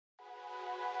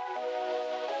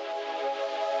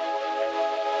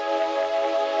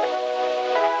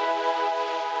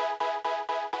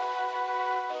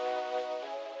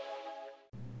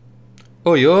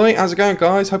Oi oi, how's it going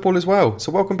guys? Hope all is well.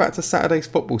 So welcome back to Saturday's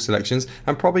football selections,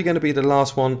 and probably going to be the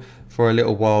last one for a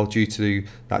little while due to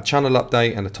that channel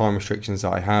update and the time restrictions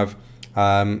that I have.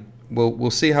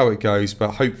 We'll see how it goes,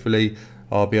 but hopefully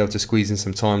I'll be able to squeeze in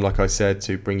some time, like I said,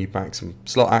 to bring you back some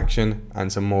slot action and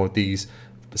some more of these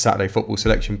Saturday football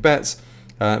selection bets.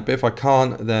 But if I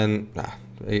can't, then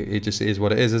it just is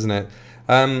what it is, isn't it?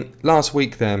 Last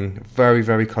week then,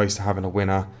 very close to having a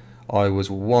winner. I was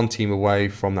one team away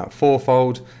from that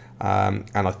fourfold, and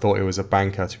I thought it was a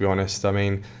banker, to be honest. I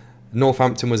mean,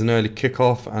 Northampton was an early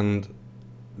kickoff and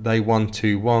they won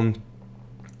 2-1.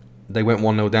 They went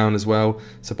 1-0 down as well.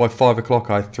 So by 5 o'clock,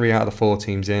 I had 3 out of the 4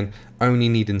 teams in, only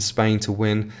needing Spain to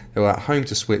win. They were at home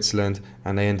to Switzerland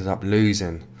and they ended up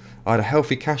losing. I had a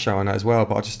healthy cash out on that as well,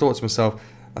 but I just thought to myself,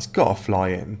 that's got to fly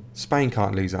in. Spain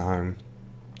can't lose at home.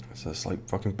 So it's like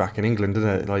fucking back in England, isn't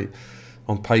it? Like,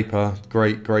 on paper,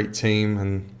 great team,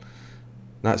 and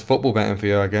that's football betting for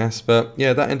you, I guess. But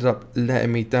yeah, that ended up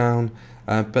letting me down.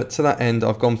 But to that end,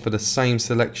 I've gone for the same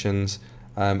selections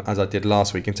as I did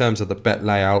last week in terms of the bet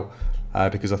layout,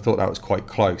 because I thought that was quite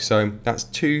close. So that's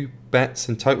 2 bets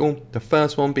in total. The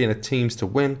first one being a teams to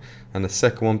win, and the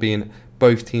second one being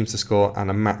both teams to score and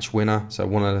a match winner. So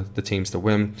one of the teams to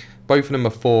win. Both of them are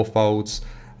 4-folds,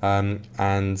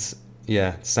 and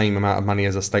yeah, same amount of money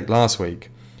as I staked last week.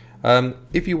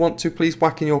 If you want to, please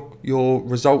whack in your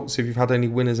results if you've had any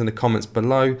winners in the comments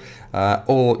below,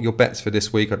 or your bets for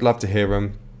this week. I'd love to hear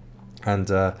them, and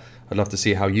I'd love to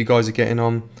see how you guys are getting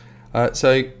on.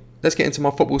 So let's get into my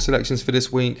football selections for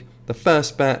this week. The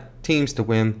first bet, teams to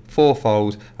win,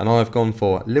 4-fold, and I've gone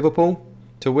for Liverpool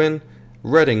to win,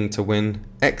 Reading to win,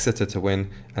 Exeter to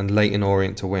win, and Leyton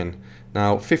Orient to win.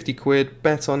 Now 50 quid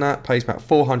bet on that pays back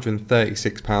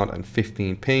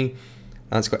 £436.15.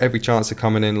 That's got every chance of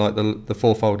coming in like the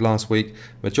 4-fold last week.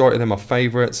 Majority of them are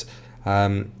favourites,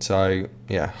 so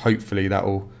yeah, hopefully that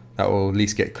will at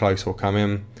least get close or come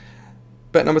in.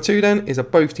 Bet number 2 then is a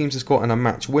both teams to score and a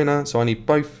match winner. So I need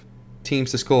both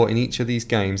teams to score in each of these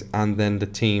games and then the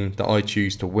team that I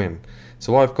choose to win.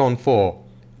 So I've gone for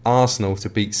Arsenal to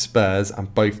beat Spurs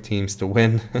and both teams to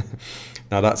win.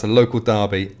 Now that's a local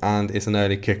derby and it's an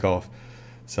early kickoff,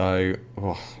 so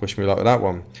wish me luck with that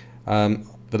one.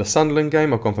 For the Sunderland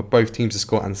game, I've gone for both teams to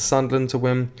score and Sunderland to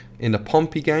win. In the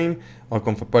Pompey game, I've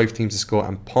gone for both teams to score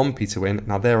and Pompey to win.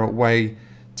 Now they're away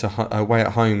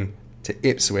at home to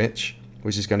Ipswich,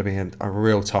 which is going to be a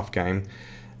real tough game.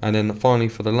 And then finally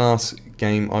for the last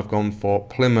game, I've gone for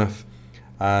Plymouth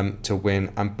to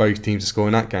win and both teams to score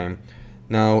in that game.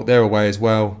 Now they're away as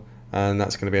well, and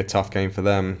that's going to be a tough game for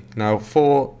them. Now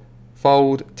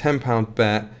 4-fold £10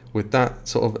 bet with that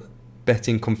sort of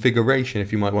betting configuration,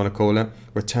 if you might want to call it,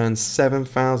 returns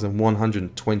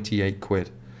 7,128 quid.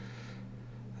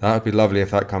 That would be lovely if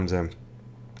that comes in.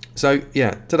 So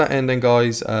yeah, to that end then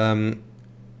guys, I'll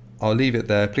leave it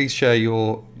there. Please share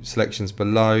your selections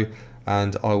below,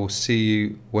 and I will see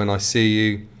you when I see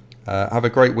you. Have a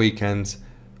great weekend.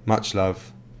 Much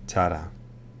love. Ta-da.